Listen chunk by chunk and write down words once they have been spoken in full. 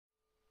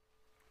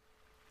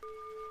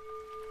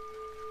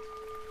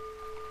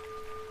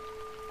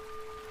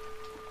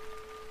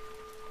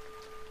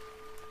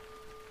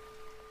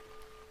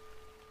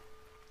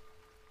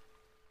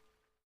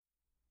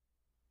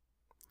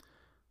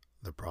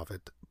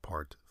Prophet,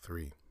 Part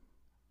 3.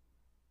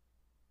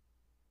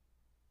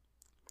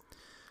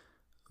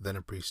 Then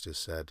a priestess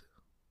said,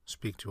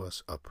 "Speak to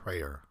us a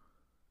prayer."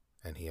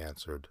 And he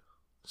answered,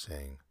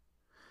 saying,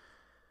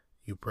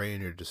 "You pray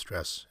in your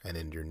distress and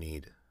in your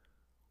need.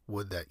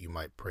 Would that you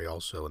might pray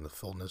also in the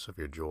fullness of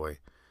your joy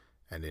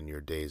and in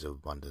your days of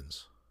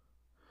abundance.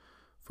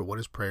 For what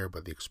is prayer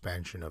but the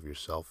expansion of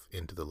yourself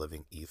into the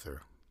living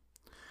ether?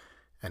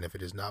 And if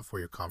it is not for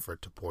your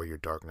comfort to pour your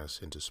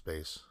darkness into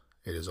space,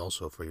 it is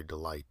also for your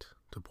delight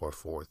to pour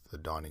forth the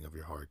dawning of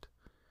your heart.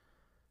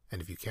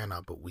 And if you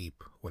cannot but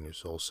weep when your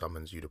soul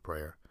summons you to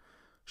prayer,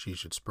 she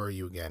should spur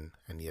you again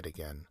and yet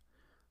again,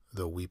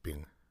 though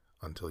weeping,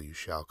 until you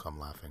shall come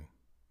laughing.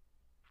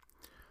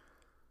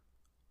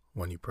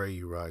 When you pray,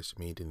 you rise to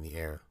meet in the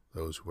air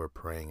those who are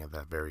praying at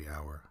that very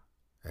hour,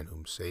 and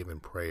whom save in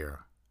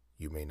prayer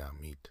you may not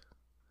meet.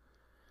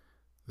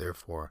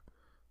 Therefore,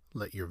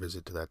 let your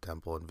visit to that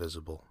temple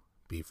invisible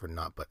be for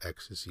naught but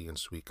ecstasy and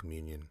sweet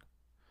communion.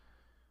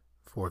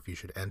 For if you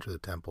should enter the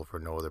temple for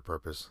no other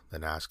purpose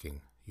than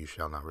asking, you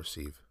shall not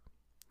receive.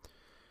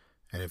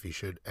 And if you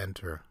should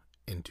enter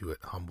into it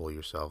humble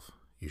yourself,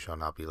 you shall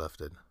not be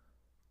lifted.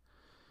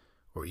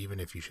 Or even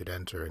if you should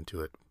enter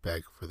into it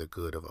beg for the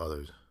good of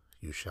others,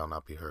 you shall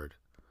not be heard.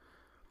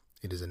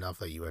 It is enough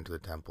that you enter the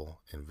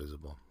temple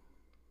invisible.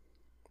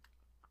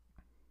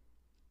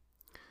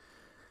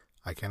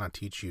 I cannot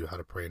teach you how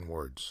to pray in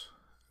words.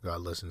 God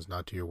listens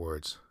not to your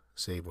words,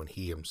 save when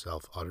he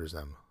himself utters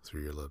them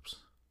through your lips.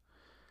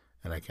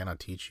 And I cannot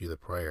teach you the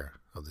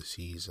prayer of the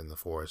seas and the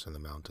forests and the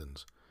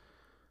mountains.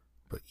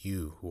 But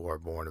you who are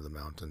born of the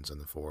mountains and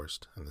the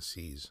forest and the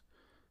seas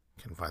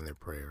can find their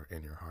prayer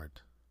in your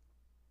heart.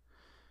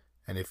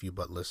 And if you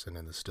but listen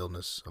in the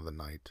stillness of the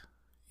night,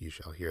 you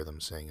shall hear them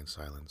saying in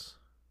silence,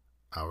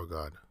 Our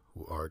God,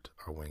 who art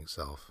our winged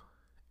self,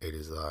 it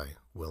is thy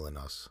will in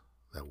us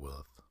that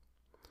willeth.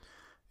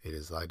 It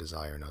is thy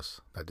desire in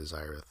us that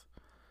desireth.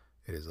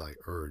 It is thy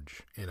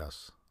urge in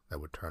us that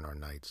would turn our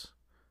nights,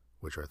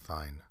 which are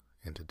thine,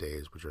 into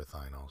days which are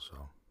thine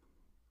also.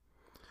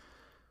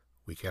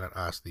 We cannot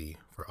ask thee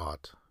for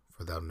aught,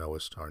 for thou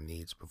knowest our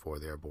needs before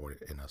they are born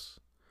in us.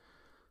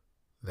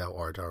 Thou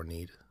art our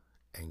need,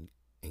 and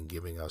in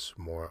giving us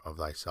more of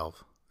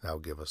thyself, thou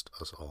givest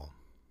us all.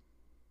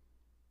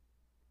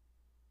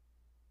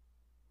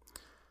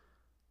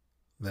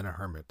 Then a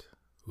hermit,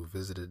 who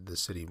visited the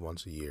city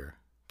once a year,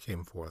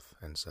 came forth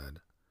and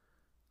said,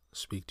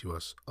 Speak to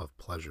us of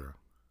pleasure.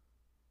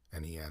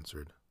 And he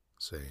answered,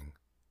 saying,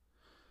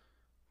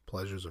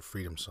 Pleasure is a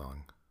freedom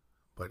song,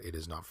 but it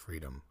is not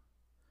freedom.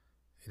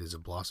 It is a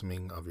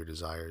blossoming of your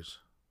desires,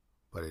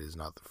 but it is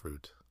not the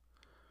fruit.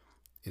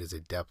 It is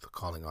a depth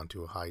calling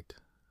onto a height,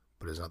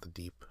 but it is not the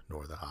deep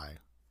nor the high.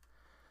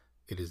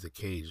 It is the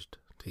caged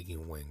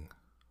taking wing,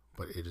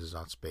 but it is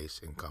not space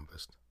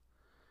encompassed.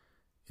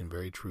 In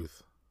very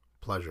truth,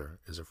 pleasure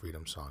is a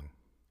freedom song,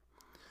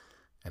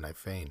 and I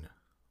fain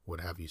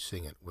would have you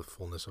sing it with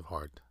fullness of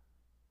heart,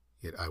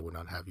 yet I would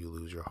not have you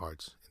lose your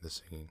hearts in the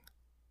singing.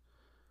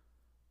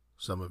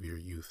 Some of your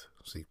youth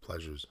seek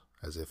pleasures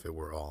as if it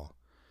were all,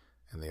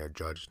 and they are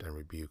judged and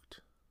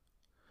rebuked.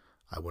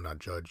 I would not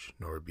judge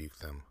nor rebuke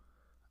them,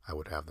 I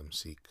would have them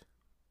seek.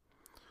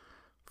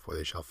 For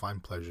they shall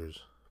find pleasures,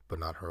 but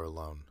not her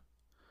alone.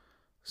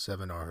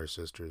 7 are her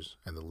sisters,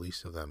 and the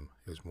least of them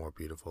is more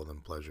beautiful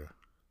than pleasure.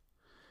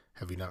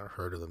 Have you not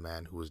heard of the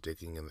man who was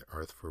digging in the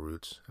earth for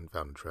roots and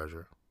found a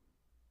treasure?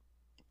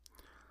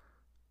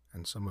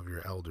 And some of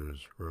your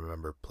elders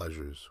remember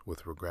pleasures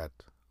with regret,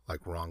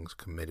 like wrongs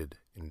committed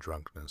in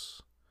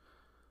drunkenness.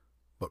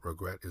 But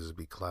regret is a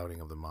beclouding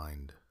of the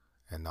mind,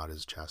 and not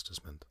his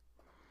chastisement.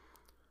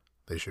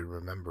 They should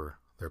remember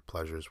their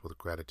pleasures with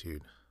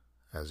gratitude,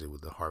 as it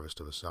would the harvest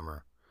of a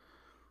summer.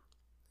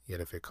 Yet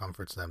if it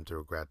comforts them to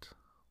regret,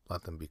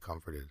 let them be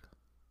comforted.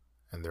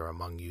 And there are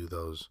among you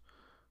those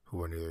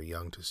who are neither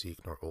young to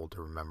seek nor old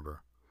to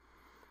remember.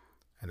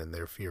 And in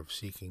their fear of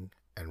seeking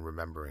and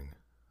remembering,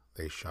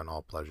 they shun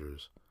all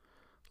pleasures,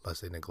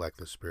 lest they neglect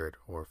the spirit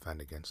or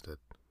offend against it.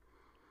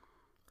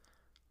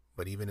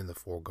 But even in the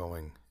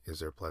foregoing is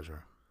their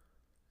pleasure,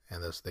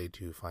 and thus they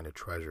too find a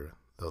treasure,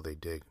 though they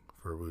dig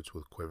for roots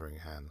with quivering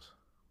hands.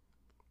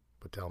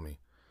 But tell me,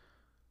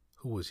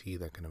 who is he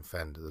that can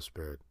offend the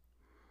spirit?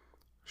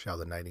 Shall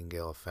the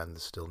nightingale offend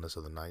the stillness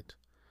of the night,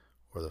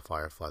 or the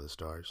firefly the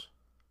stars?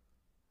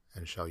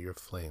 And shall your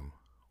flame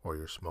or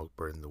your smoke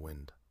burn the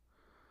wind?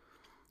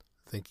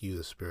 Think you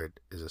the spirit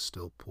is a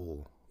still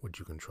pool which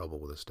you can trouble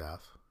with a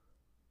staff?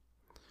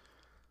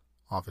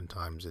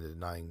 Oftentimes in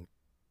denying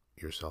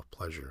yourself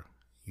pleasure,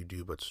 you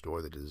do but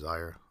store the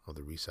desire of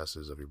the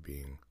recesses of your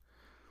being.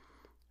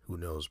 Who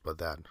knows but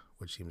that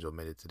which seems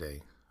omitted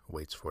today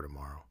waits for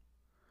tomorrow?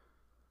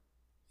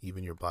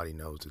 Even your body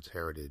knows its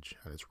heritage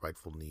and its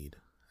rightful need,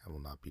 and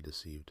will not be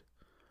deceived.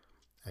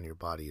 And your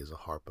body is a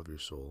harp of your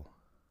soul,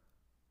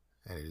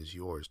 and it is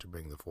yours to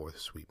bring forth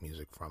sweet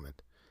music from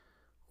it,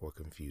 or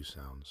confused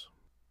sounds.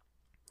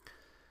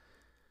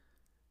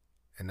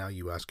 And now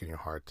you ask in your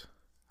heart,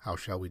 How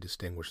shall we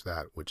distinguish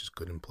that which is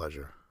good in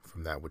pleasure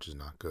from that which is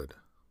not good?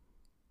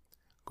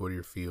 Go to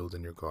your fields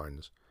and your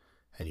gardens,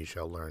 and you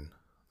shall learn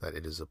that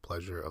it is the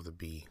pleasure of the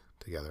bee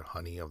to gather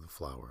honey of the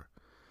flower,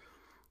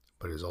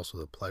 but it is also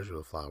the pleasure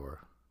of the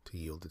flower to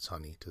yield its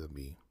honey to the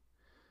bee.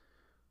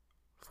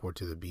 For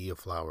to the bee a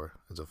flower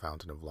is a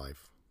fountain of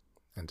life,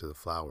 and to the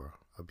flower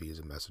a bee is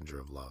a messenger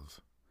of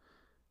love,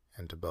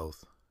 and to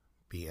both,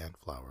 bee and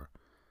flower,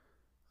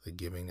 the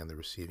giving and the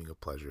receiving of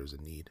pleasure is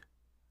a need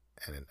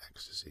and an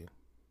ecstasy.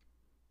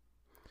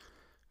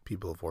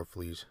 People of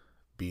Orphalese,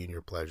 be in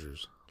your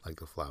pleasures like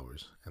the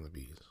flowers and the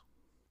bees.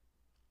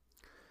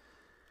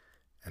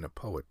 And a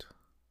poet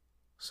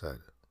said,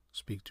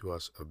 Speak to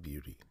us of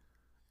beauty.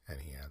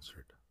 And he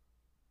answered,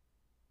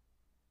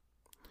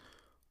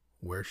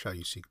 Where shall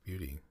you seek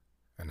beauty,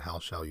 and how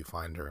shall you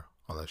find her,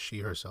 unless she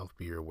herself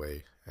be your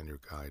way and your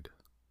guide?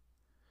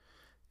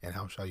 And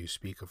how shall you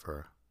speak of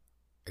her,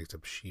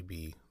 except she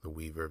be the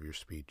weaver of your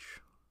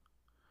speech?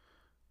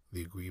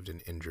 The aggrieved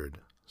and injured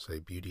say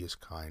beauty is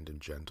kind and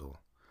gentle.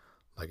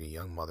 Like a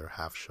young mother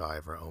half shy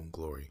of her own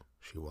glory,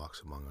 she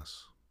walks among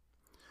us.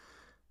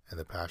 And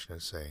the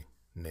passionate say,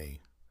 Nay,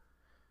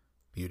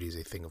 beauty is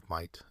a thing of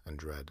might and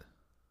dread.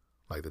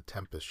 Like the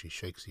tempest, she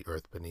shakes the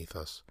earth beneath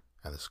us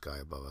and the sky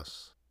above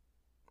us.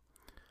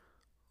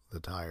 The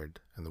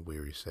tired and the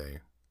weary say,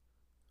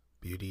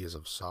 Beauty is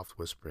of soft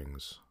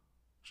whisperings.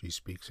 She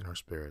speaks in her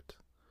spirit.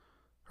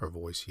 Her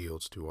voice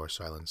yields to our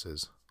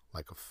silences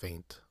like a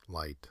faint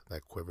light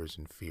that quivers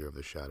in fear of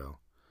the shadow.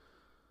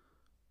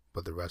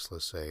 But the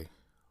restless say,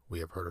 We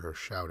have heard her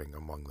shouting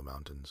among the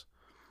mountains,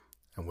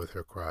 and with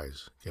her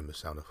cries came the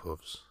sound of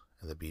hoofs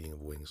and the beating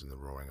of wings and the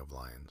roaring of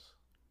lions.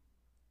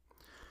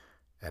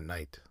 At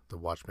night the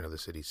watchmen of the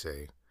city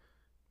say,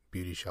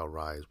 Beauty shall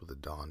rise with the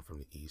dawn from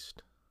the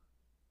east.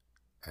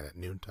 And at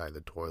noontide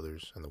the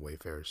toilers and the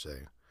wayfarers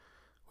say,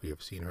 We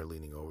have seen her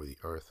leaning over the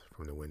earth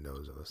from the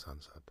windows of the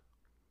sunset.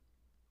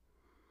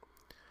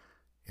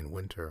 In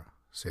winter,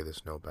 say the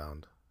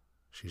snowbound,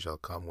 she shall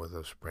come with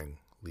the spring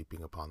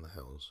leaping upon the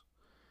hills.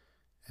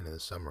 And in the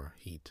summer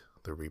heat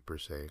the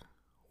reapers say,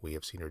 We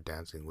have seen her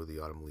dancing with the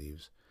autumn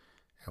leaves,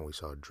 and we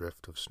saw a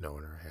drift of snow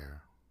in her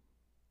hair.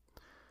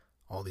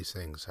 All these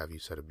things have you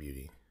said of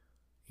beauty,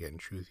 yet in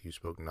truth you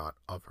spoke not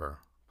of her,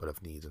 but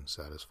of needs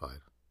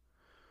unsatisfied.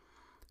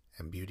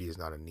 And beauty is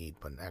not a need,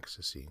 but an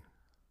ecstasy.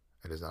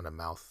 It is not a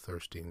mouth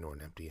thirsting, nor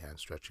an empty hand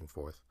stretching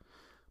forth,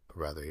 but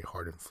rather a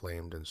heart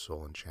inflamed and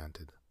soul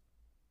enchanted.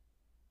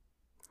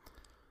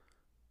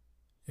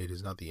 It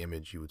is not the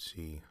image you would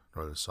see,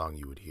 nor the song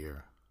you would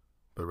hear,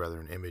 but rather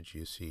an image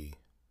you see,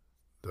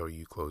 though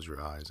you close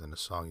your eyes, and a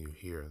song you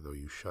hear, though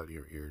you shut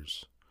your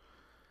ears.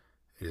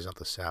 It is not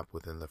the sap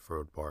within the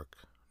furrowed bark,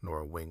 nor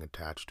a wing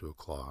attached to a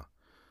claw,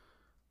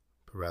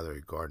 but rather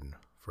a garden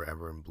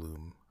forever in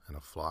bloom, and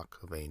a flock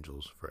of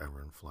angels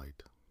forever in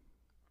flight.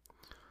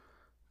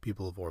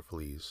 People of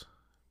Orphalese,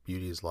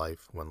 beauty is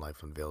life when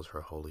life unveils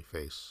her holy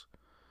face,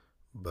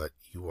 but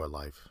you are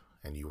life,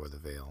 and you are the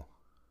veil.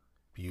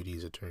 Beauty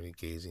is eternity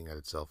gazing at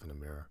itself in a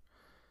mirror,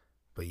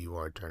 but you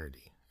are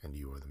eternity, and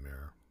you are the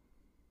mirror.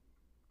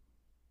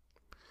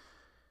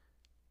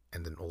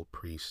 And an old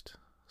priest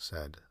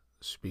said,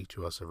 Speak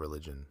to us of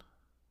religion.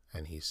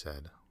 And he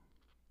said,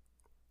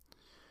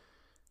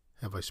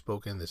 Have I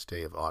spoken this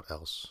day of aught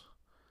else?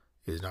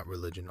 Is not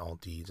religion all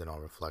deeds and all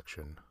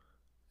reflection,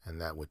 and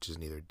that which is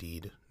neither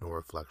deed nor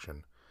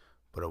reflection,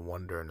 but a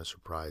wonder and a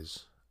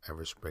surprise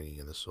ever springing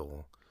in the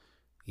soul,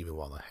 even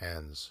while the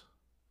hands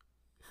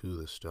hew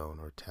the stone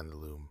or tend the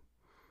loom?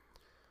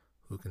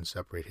 Who can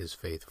separate his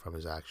faith from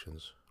his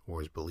actions, or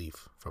his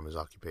belief from his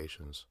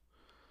occupations?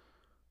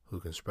 Who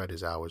can spread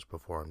his hours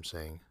before him,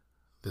 saying,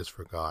 This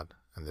for God,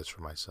 and this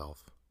for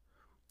myself,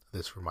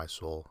 this for my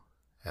soul,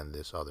 and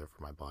this other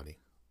for my body?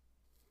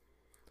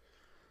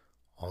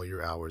 All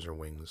your hours are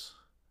wings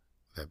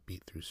that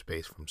beat through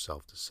space from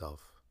self to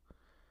self.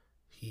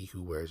 He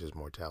who wears his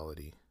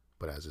mortality,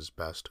 but as his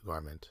best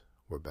garment,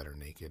 were better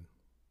naked.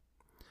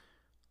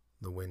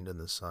 The wind and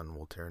the sun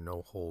will tear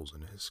no holes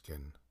in his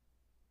skin,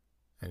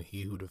 and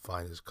he who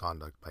defines his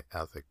conduct by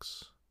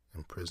ethics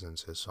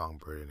imprisons his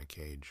songbird in a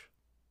cage.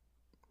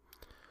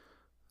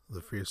 The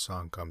freest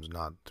song comes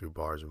not through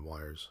bars and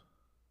wires,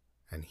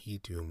 and he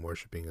to whom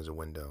worshipping is a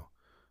window,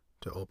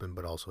 to open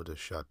but also to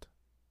shut,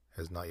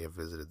 has not yet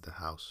visited the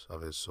house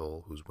of his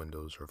soul whose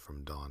windows are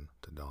from dawn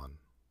to dawn.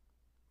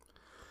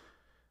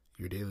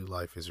 Your daily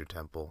life is your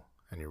temple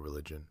and your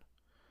religion.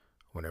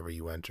 Whenever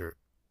you enter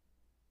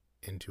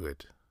into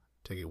it,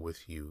 take it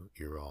with you,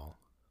 your all.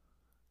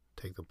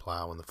 Take the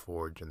plow and the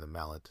forge and the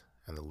mallet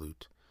and the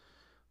lute,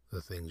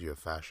 the things you have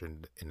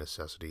fashioned in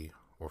necessity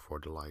or for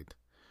delight.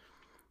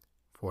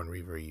 For in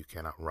reverie you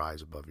cannot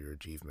rise above your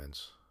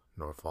achievements,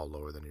 nor fall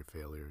lower than your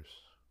failures.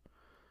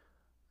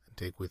 And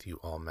take with you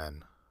all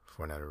men,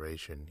 for in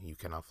adoration you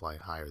cannot fly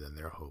higher than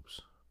their hopes,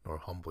 nor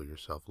humble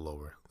yourself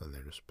lower than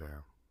their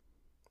despair.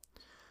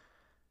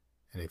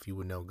 And if you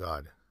would know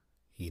God,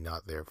 ye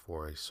not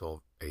therefore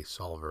a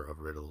solver of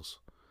riddles,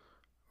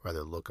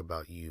 rather look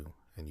about you,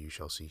 and you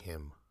shall see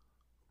him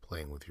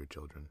playing with your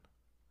children.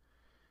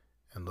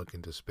 And look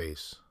into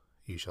space,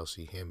 you shall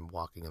see him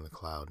walking in the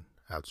cloud,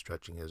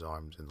 outstretching his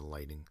arms in the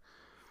lightning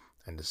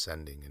and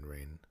descending in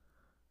rain.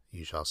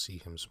 You shall see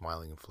him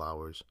smiling in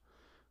flowers,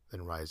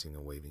 then rising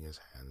and waving his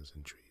hands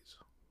in trees.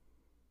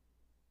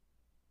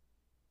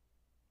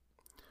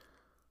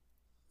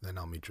 Then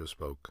Almitra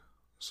spoke,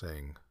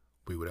 saying,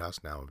 We would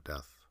ask now of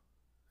death.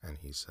 And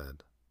he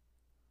said,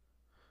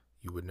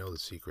 You would know the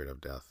secret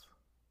of death,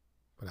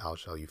 but how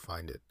shall you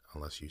find it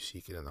unless you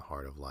seek it in the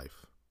heart of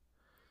life?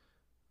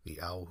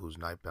 The owl whose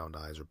night-bound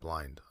eyes are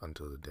blind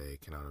until the day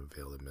cannot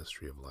unveil the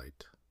mystery of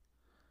light.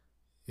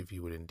 If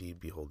you would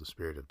indeed behold the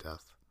spirit of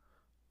death,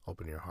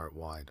 open your heart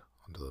wide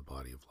unto the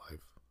body of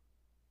life.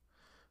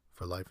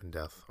 For life and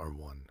death are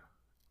one,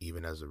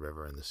 even as the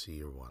river and the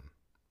sea are one.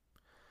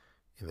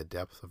 In the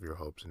depth of your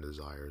hopes and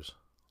desires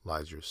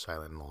lies your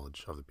silent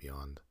knowledge of the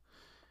beyond,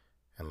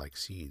 and like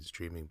seeds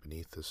dreaming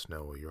beneath the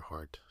snow, your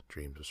heart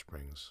dreams of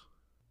springs.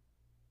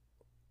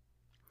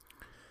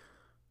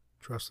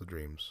 Trust the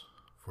dreams,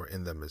 for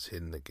in them is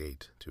hidden the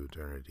gate to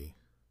eternity.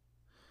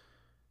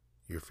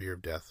 Your fear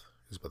of death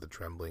is but the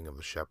trembling of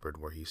the shepherd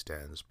where he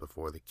stands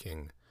before the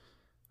king,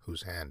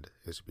 whose hand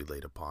is to be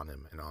laid upon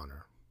him in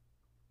honor.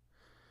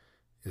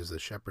 Is the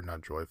shepherd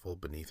not joyful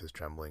beneath his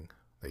trembling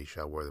that he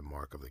shall wear the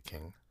mark of the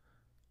king?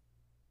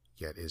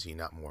 Yet is he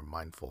not more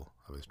mindful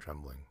of his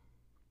trembling?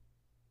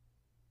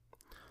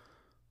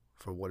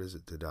 For what is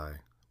it to die,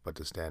 but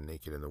to stand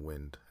naked in the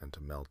wind and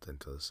to melt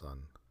into the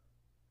sun?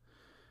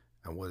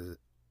 And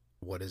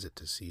what is it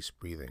to cease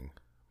breathing,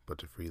 but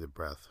to free the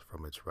breath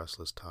from its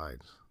restless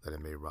tides, that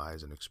it may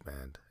rise and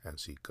expand and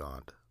seek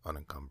God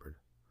unencumbered?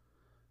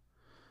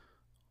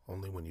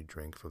 Only when you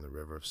drink from the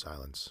river of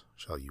silence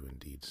shall you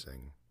indeed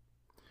sing.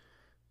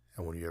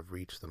 And when you have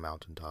reached the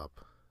mountain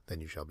top, then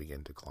you shall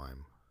begin to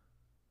climb.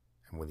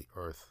 And when the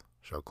earth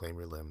shall claim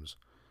your limbs,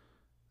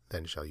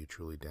 then shall you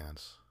truly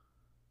dance.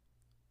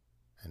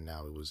 And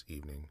now it was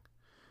evening,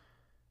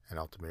 and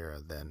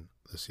Altamira then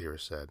the seer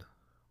said,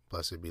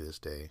 Blessed be this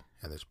day,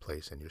 and this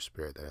place, and your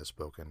spirit that has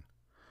spoken.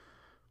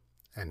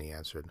 And he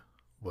answered,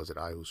 Was it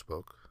I who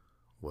spoke?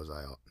 Was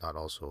I not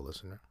also a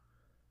listener?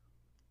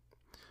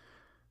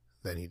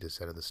 Then he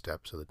descended the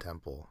steps of the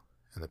temple,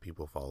 and the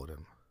people followed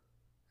him.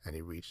 And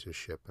he reached his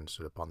ship and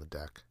stood upon the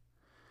deck.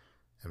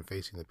 And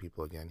facing the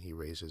people again, he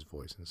raised his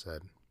voice and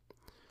said,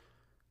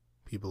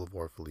 People of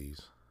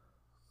Orphalese,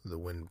 the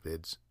wind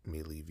bids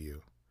me leave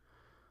you.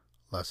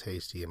 Less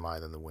hasty am I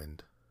than the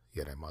wind,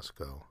 yet I must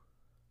go.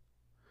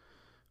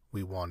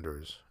 We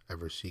wanderers,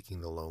 ever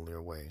seeking the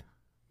lonelier way,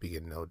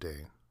 begin no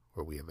day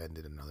where we have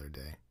ended another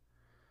day,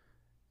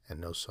 and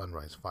no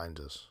sunrise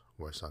finds us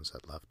where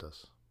sunset left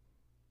us.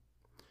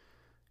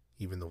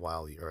 Even the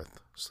while the earth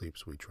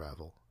sleeps we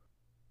travel.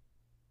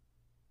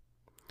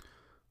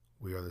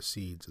 We are the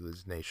seeds of the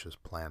tenacious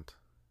plant,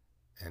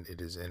 and it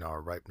is in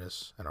our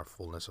ripeness and our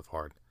fullness of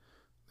heart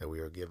that we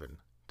are given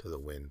to the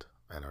wind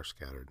and are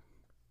scattered.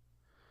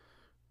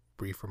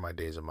 Brief are my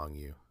days among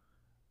you,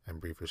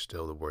 and briefer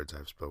still the words I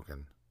have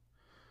spoken.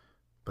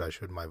 But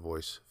should my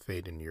voice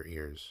fade in your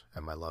ears,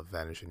 and my love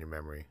vanish in your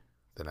memory,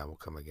 then I will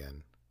come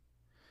again.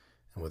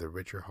 And with a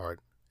richer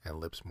heart and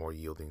lips more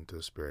yielding to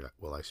the Spirit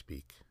will I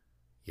speak.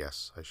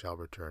 Yes, I shall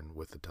return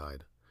with the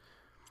tide.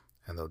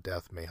 And though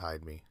death may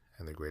hide me,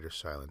 and the greater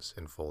silence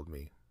enfold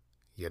me,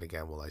 yet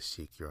again will I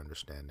seek your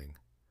understanding,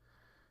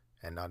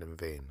 and not in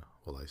vain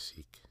will I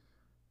seek.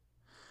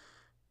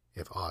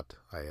 If aught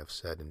I have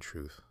said in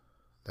truth,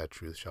 that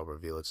truth shall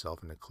reveal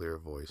itself in a clearer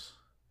voice,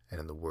 and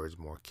in the words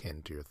more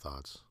kin to your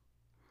thoughts.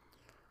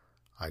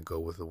 I go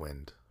with the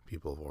wind,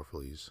 people of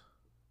Orphalese,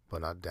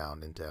 but not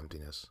down into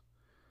emptiness.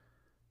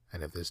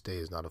 And if this day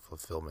is not a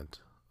fulfillment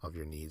of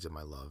your needs and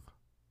my love,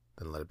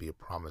 then let it be a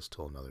promise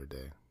till another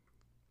day.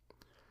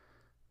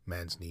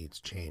 Man's needs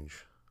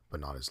change, but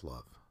not his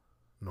love,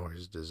 nor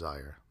his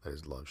desire that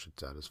his love should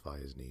satisfy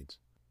his needs.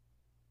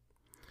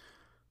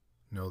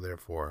 Know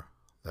therefore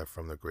that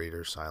from the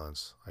greater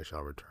silence I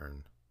shall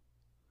return.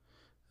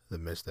 The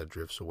mist that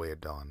drifts away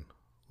at dawn,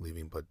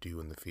 leaving but dew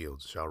in the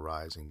fields, shall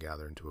rise and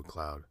gather into a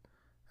cloud,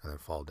 and then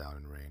fall down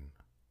in rain.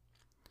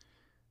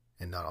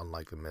 And not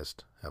unlike the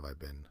mist have I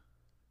been.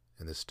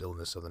 In the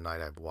stillness of the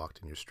night I have walked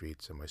in your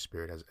streets, and my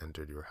spirit has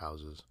entered your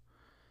houses,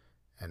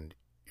 and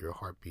your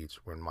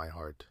heartbeats were in my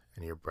heart,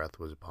 and your breath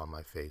was upon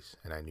my face,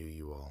 and I knew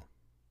you all.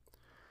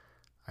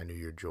 I knew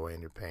your joy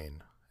and your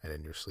pain, and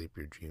in your sleep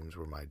your dreams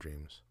were my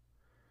dreams.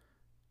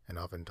 And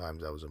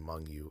oftentimes I was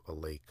among you, a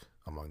lake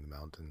among the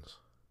mountains.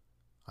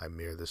 I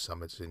mirror the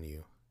summits in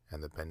you,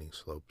 and the bending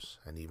slopes,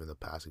 and even the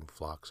passing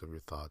flocks of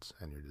your thoughts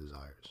and your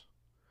desires.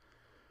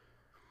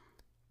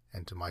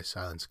 And to my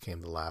silence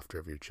came the laughter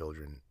of your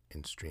children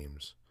in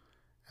streams,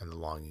 and the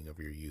longing of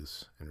your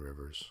youths in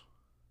rivers.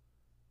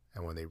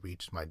 And when they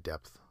reached my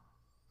depth,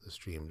 the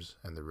streams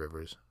and the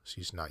rivers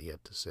ceased not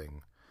yet to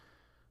sing,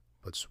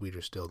 but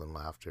sweeter still than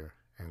laughter,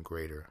 and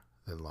greater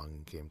than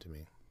longing came to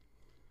me.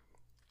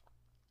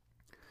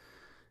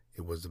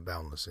 It was the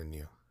boundless in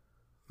you,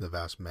 the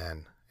vast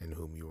man in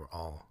whom you are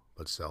all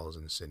but cells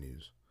and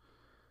sinews.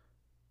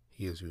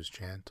 He is whose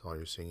chant all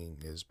your singing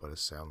is but a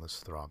soundless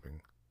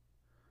throbbing.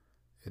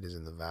 It is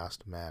in the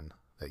vast man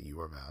that you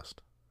are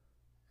vast,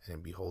 and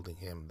in beholding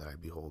him that I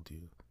behold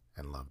you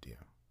and loved you.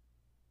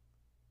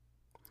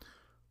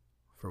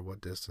 For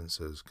what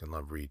distances can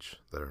love reach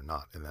that are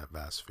not in that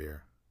vast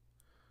sphere?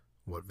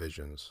 What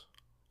visions,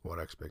 what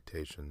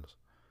expectations,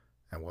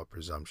 and what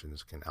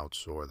presumptions can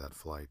outsoar that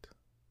flight?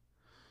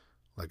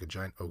 Like a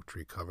giant oak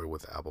tree covered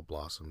with apple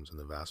blossoms and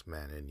the vast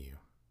man in you,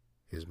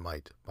 his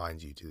might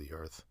binds you to the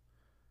earth,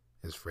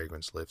 his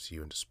fragrance lifts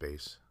you into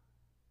space,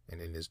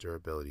 and in his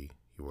durability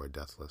you are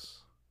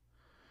deathless.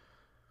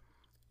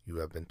 You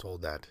have been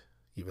told that,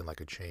 even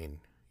like a chain,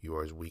 you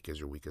are as weak as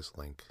your weakest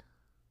link.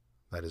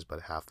 That is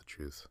but half the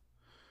truth.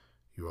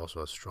 You are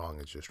also as strong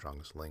as your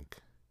strongest link.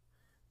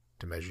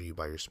 To measure you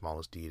by your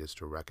smallest deed is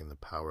to reckon the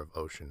power of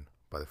ocean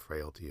by the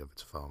frailty of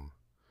its foam.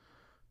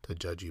 To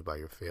judge you by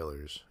your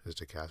failures is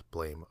to cast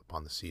blame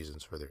upon the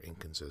seasons for their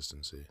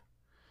inconsistency.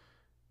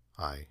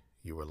 Aye,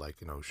 you are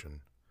like an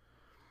ocean,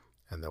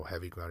 and though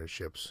heavy-grounded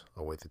ships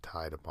await the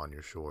tide upon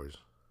your shores,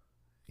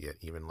 yet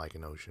even like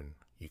an ocean,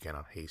 you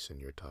cannot hasten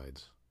your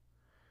tides.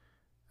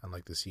 And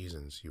like the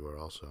seasons you are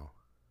also,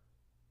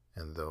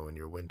 and though in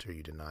your winter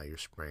you deny your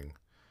spring,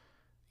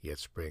 yet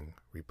spring,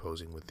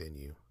 reposing within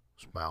you,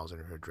 smiles in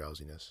her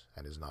drowsiness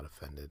and is not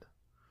offended.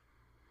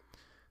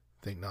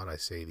 Think not I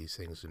say these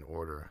things in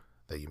order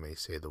that you may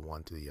say the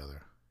one to the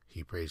other,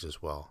 he praised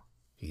us well,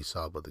 he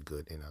saw but the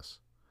good in us.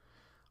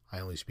 I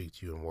only speak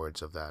to you in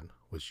words of that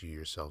which you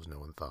yourselves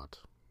know in thought.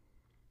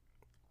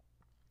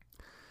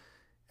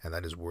 And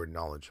that is word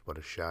knowledge, but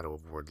a shadow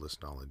of wordless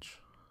knowledge.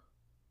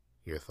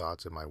 Your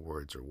thoughts and my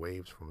words are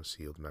waves from a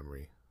sealed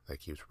memory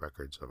that keeps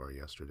records of our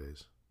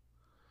yesterdays,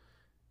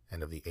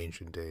 and of the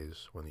ancient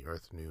days when the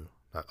earth knew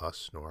not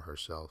us nor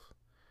herself,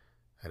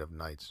 and of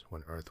nights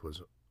when earth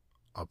was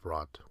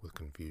upwrought with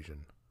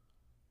confusion.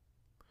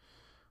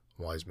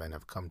 Wise men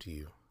have come to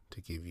you to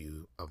give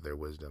you of their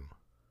wisdom.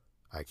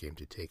 I came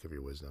to take of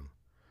your wisdom,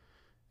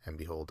 and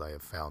behold, I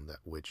have found that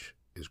which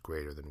is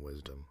greater than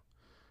wisdom.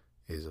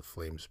 It is a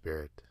flame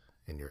spirit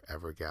in your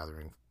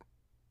ever-gathering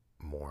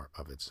more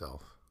of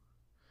itself,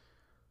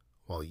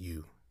 while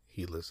you,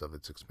 heedless of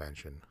its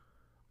expansion,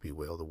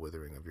 bewail the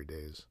withering of your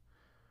days.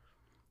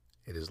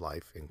 It is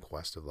life in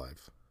quest of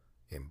life,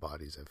 in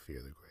bodies that fear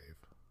the grave.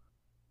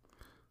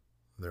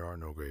 There are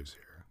no graves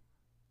here.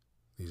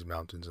 These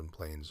mountains and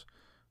plains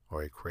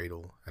are a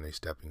cradle and a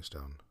stepping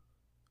stone.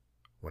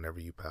 Whenever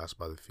you pass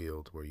by the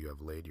field where you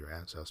have laid your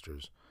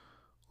ancestors,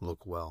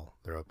 look well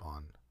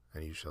thereupon,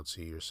 and you shall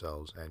see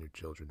yourselves and your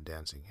children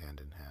dancing hand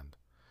in hand.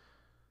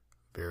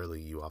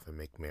 Verily, you often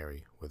make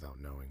merry without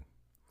knowing.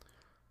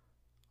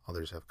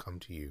 Others have come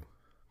to you,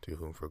 to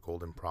whom for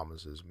golden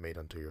promises made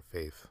unto your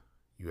faith,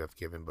 you have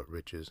given but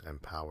riches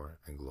and power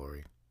and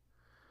glory.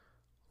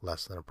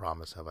 Less than a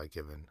promise have I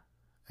given,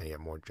 and yet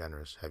more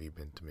generous have you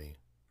been to me.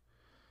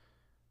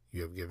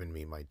 You have given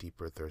me my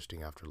deeper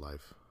thirsting after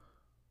life.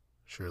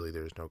 Surely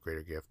there is no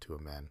greater gift to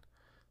a man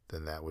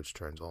than that which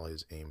turns all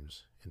his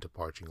aims into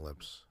parching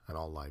lips and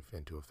all life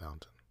into a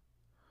fountain.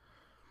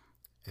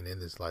 And in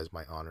this lies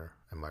my honor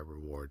and my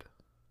reward,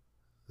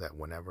 that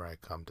whenever I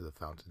come to the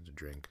fountain to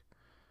drink,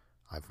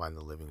 I find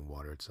the living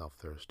water itself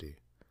thirsty,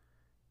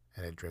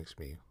 and it drinks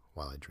me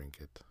while I drink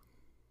it.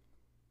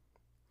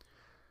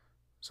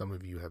 Some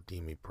of you have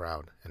deemed me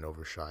proud and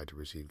over-shy to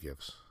receive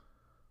gifts.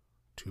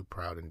 Too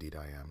proud indeed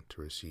I am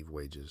to receive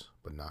wages,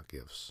 but not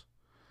gifts.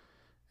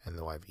 And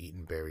though I've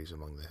eaten berries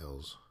among the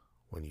hills,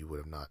 when you would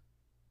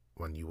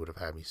have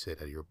had me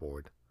sit at your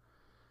board,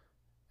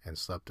 and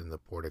slept in the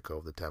portico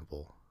of the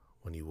temple,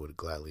 when you would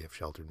gladly have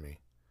sheltered me,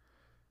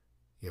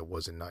 yet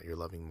was it not your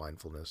loving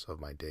mindfulness of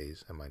my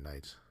days and my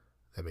nights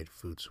that made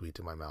food sweet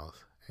to my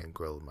mouth and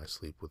grilled my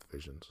sleep with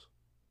visions?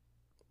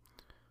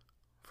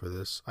 For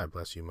this I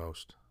bless you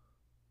most.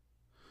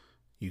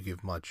 You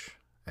give much,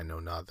 and know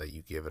not that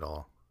you give it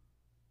all.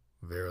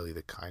 Verily,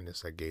 the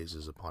kindness that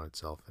gazes upon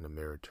itself in a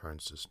mirror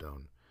turns to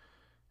stone,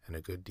 and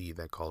a good deed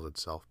that calls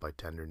itself by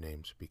tender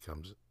names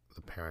becomes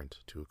the parent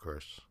to a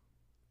curse.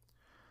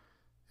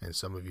 And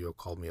some of you have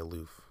called me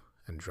aloof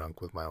and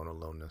drunk with my own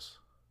aloneness,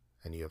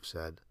 and you have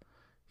said,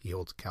 he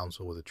holds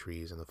counsel with the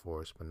trees and the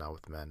forest, but not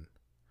with men.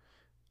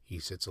 He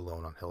sits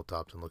alone on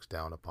hilltops and looks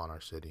down upon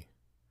our city.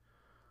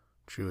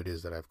 True it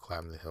is that I have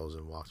climbed the hills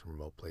and walked in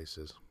remote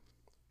places.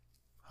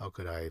 How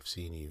could I have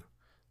seen you,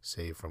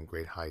 save from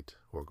great height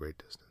or great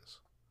distance?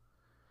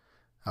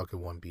 How can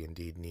one be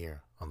indeed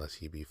near, unless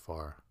he be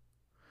far?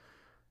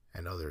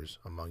 And others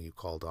among you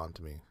called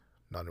unto me,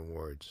 not in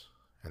words,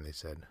 and they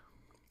said,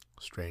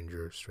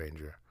 Stranger,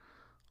 stranger,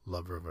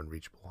 lover of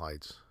unreachable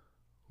heights,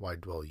 why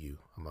dwell you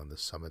among the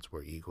summits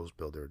where eagles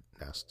build their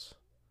nests?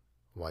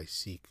 Why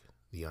seek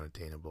the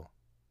unattainable?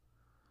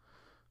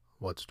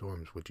 What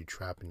storms would you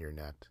trap in your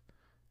net,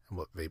 and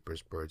what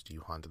vaporous birds do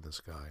you hunt in the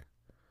sky?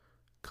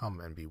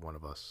 Come and be one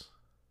of us.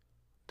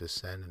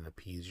 Descend and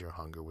appease your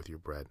hunger with your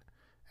bread,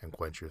 and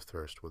quench your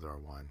thirst with our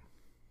wine.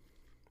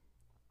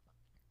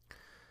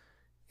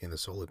 In the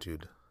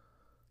solitude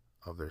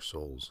of their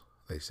souls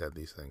they said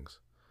these things,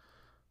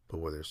 but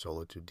were their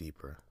solitude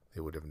deeper, they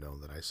would have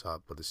known that I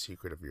sought but the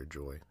secret of your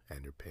joy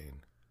and your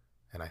pain,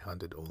 and I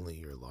hunted only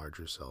your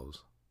larger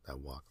selves that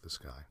walk the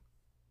sky.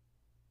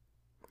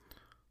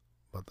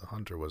 But the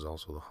hunter was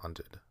also the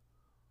hunted,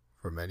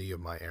 for many of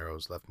my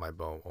arrows left my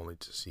bow only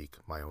to seek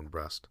my own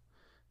breast,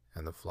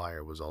 and the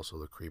flyer was also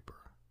the creeper,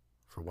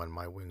 for when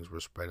my wings were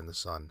spread in the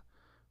sun,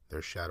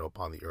 their shadow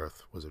upon the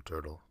earth was a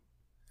turtle,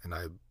 and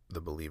I, the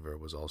believer,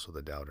 was also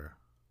the doubter,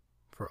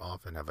 for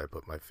often have I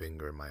put my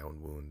finger in my own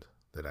wound,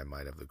 that I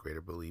might have the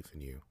greater belief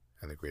in you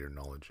and the greater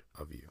knowledge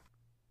of you.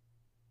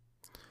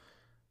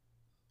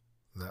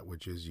 That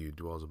which is you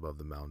dwells above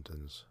the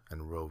mountains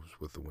and roves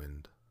with the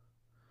wind.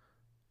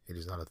 It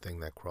is not a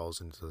thing that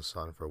crawls into the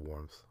sun for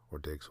warmth or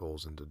digs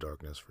holes into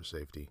darkness for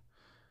safety,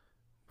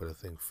 but a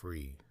thing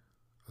free,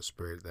 a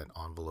spirit that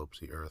envelopes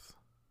the earth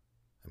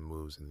and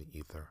moves in the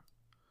ether.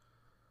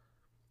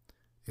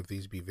 If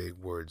these be vague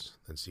words,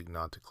 then seek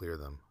not to clear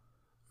them,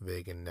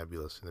 vague and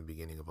nebulous in the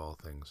beginning of all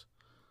things,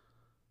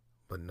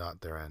 but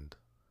not their end,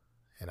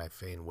 and I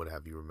fain would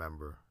have you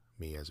remember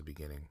me as a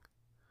beginning.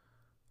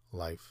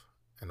 Life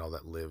and all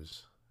that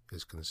lives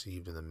is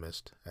conceived in the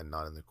mist and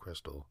not in the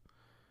crystal,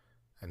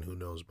 and who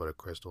knows but a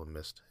crystal and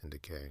mist in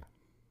decay.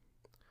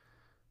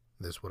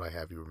 This would I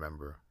have you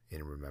remember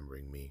in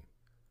remembering me.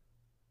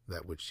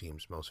 That which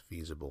seems most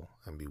feasible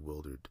and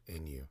bewildered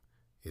in you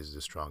is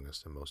the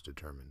strongest and most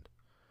determined.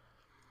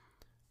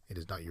 It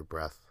is not your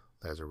breath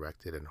that has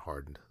erected and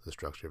hardened the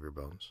structure of your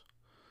bones,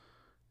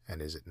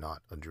 and is it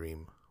not a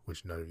dream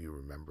which none of you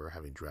remember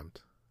having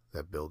dreamt,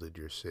 that builded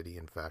your city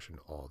and fashioned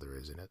all there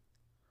is in it?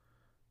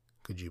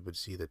 Could you but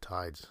see the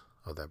tides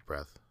of that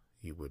breath,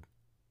 you would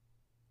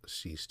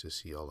cease to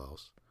see all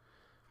else,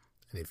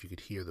 and if you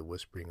could hear the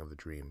whispering of the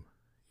dream,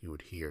 you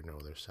would hear no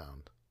other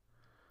sound.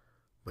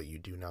 But you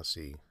do not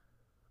see,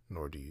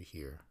 nor do you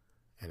hear,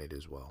 and it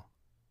is well.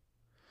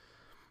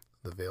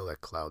 The veil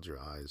that clouds your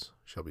eyes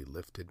shall be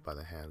lifted by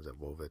the hands that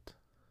wove it,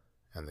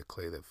 and the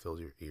clay that fills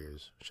your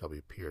ears shall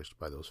be pierced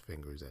by those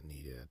fingers that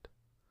kneaded it.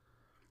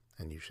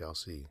 And you shall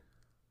see,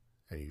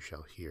 and you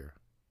shall hear.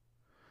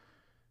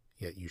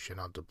 Yet you shall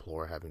not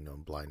deplore having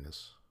known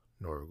blindness,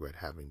 nor regret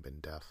having been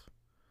deaf.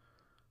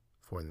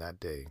 For in that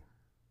day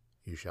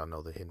you shall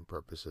know the hidden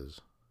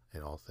purposes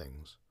in all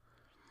things,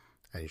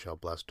 and you shall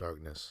bless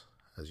darkness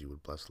as you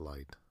would bless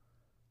light.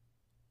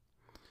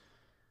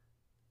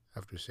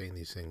 After saying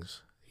these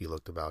things, he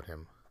looked about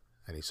him,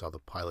 and he saw the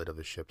pilot of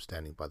the ship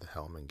standing by the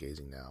helm and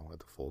gazing now at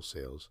the full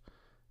sails,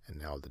 and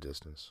now at the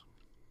distance.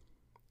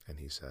 And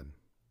he said,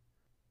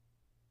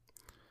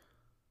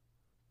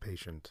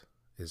 Patient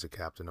is the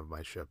captain of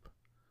my ship.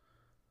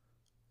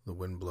 The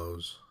wind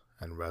blows,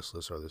 and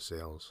restless are the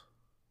sails.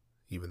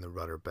 Even the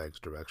rudder begs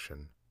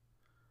direction.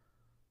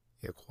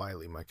 Yet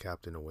quietly my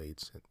captain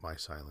awaits my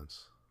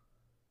silence.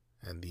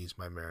 And these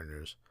my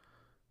mariners,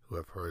 who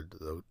have heard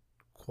the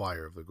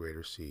choir of the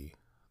greater sea,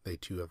 they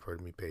too have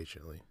heard me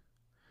patiently.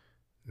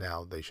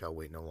 Now they shall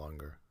wait no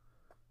longer.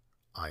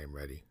 I am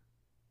ready.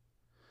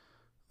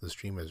 The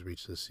stream has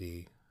reached the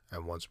sea,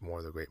 and once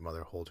more the great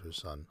mother holds her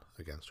son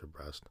against her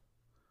breast.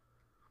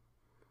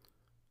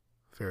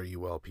 Fare you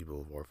well,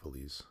 people of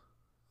Orphalese.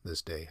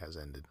 This day has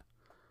ended.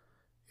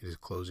 It is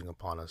closing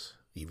upon us,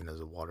 even as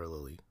a water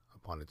lily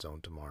upon its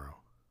own tomorrow.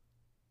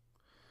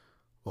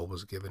 What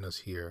was given us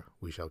here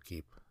we shall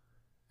keep,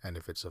 and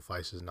if it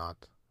suffices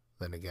not,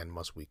 then again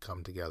must we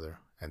come together,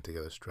 and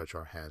together stretch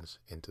our hands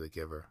into the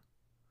giver.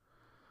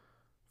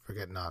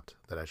 Forget not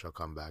that I shall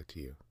come back to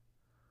you.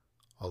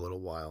 A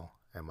little while,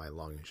 and my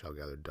longing shall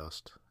gather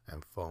dust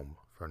and foam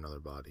for another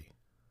body.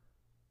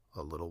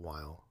 A little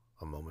while,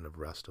 a moment of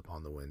rest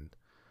upon the wind,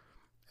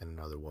 and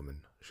another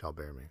woman shall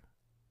bear me.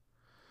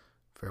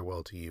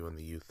 Farewell to you and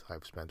the youth I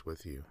have spent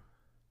with you.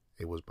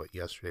 It was but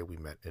yesterday we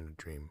met in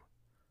a dream.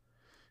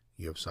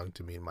 You have sung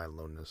to me in my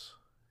aloneness,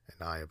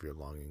 and I of your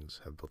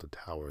longings have built a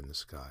tower in the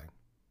sky.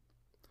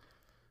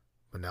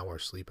 But now our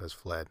sleep has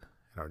fled,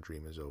 and our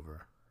dream is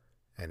over,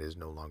 and is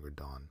no longer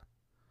dawn.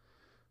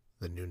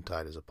 The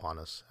noontide is upon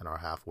us, and our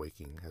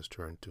half-waking has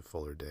turned to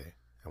fuller day,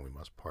 and we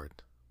must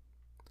part.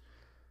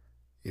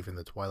 If in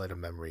the twilight of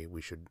memory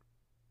we should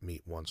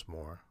meet once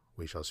more,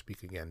 we shall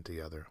speak again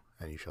together,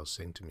 and you shall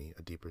sing to me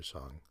a deeper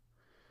song.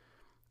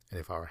 And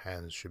if our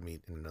hands should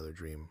meet in another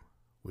dream,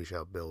 we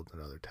shall build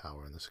another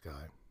tower in the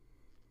sky.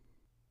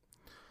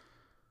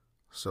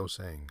 So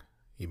saying,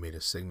 he made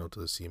a signal to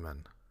the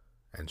seamen,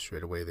 and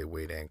straightway they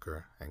weighed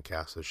anchor and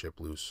cast the ship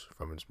loose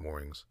from its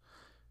moorings,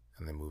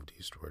 and they moved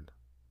eastward.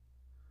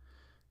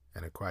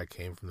 And a cry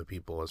came from the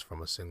people as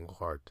from a single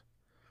heart,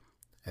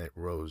 and it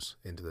rose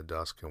into the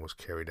dusk and was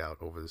carried out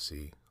over the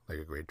sea like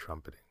a great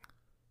trumpeting.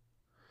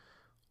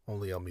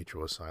 Only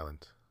Elmitra was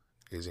silent,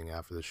 gazing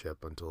after the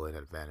ship until it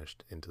had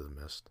vanished into the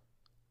mist.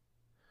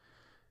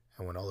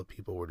 And when all the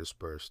people were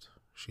dispersed,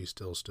 she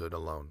still stood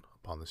alone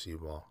upon the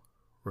sea-wall,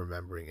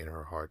 remembering in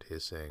her heart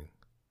his saying,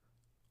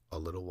 A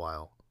little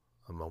while,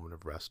 a moment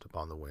of rest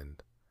upon the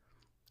wind,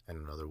 and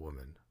another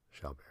woman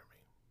shall bear me.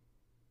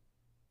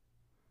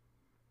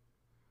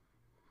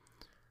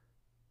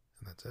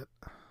 And that's it.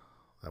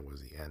 That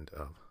was the end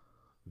of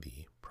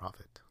The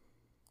Prophet.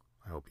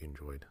 I hope you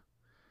enjoyed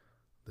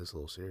this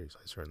little series.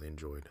 I certainly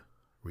enjoyed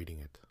reading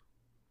it.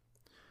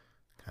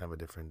 Kind of a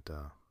different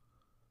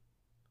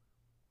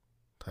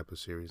type of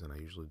series than I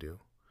usually do.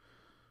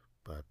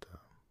 but I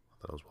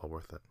thought it was well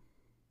worth it.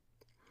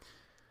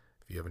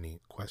 If you have any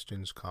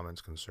questions,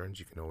 comments, concerns,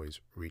 you can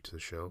always reach the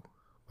show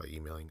by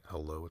emailing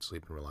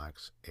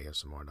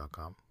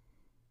hello@sleepandrelaxasmr.com.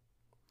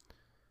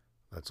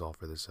 That's all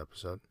for this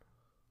episode.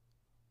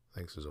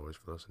 Thanks as always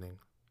for listening,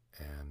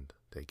 and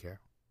take care.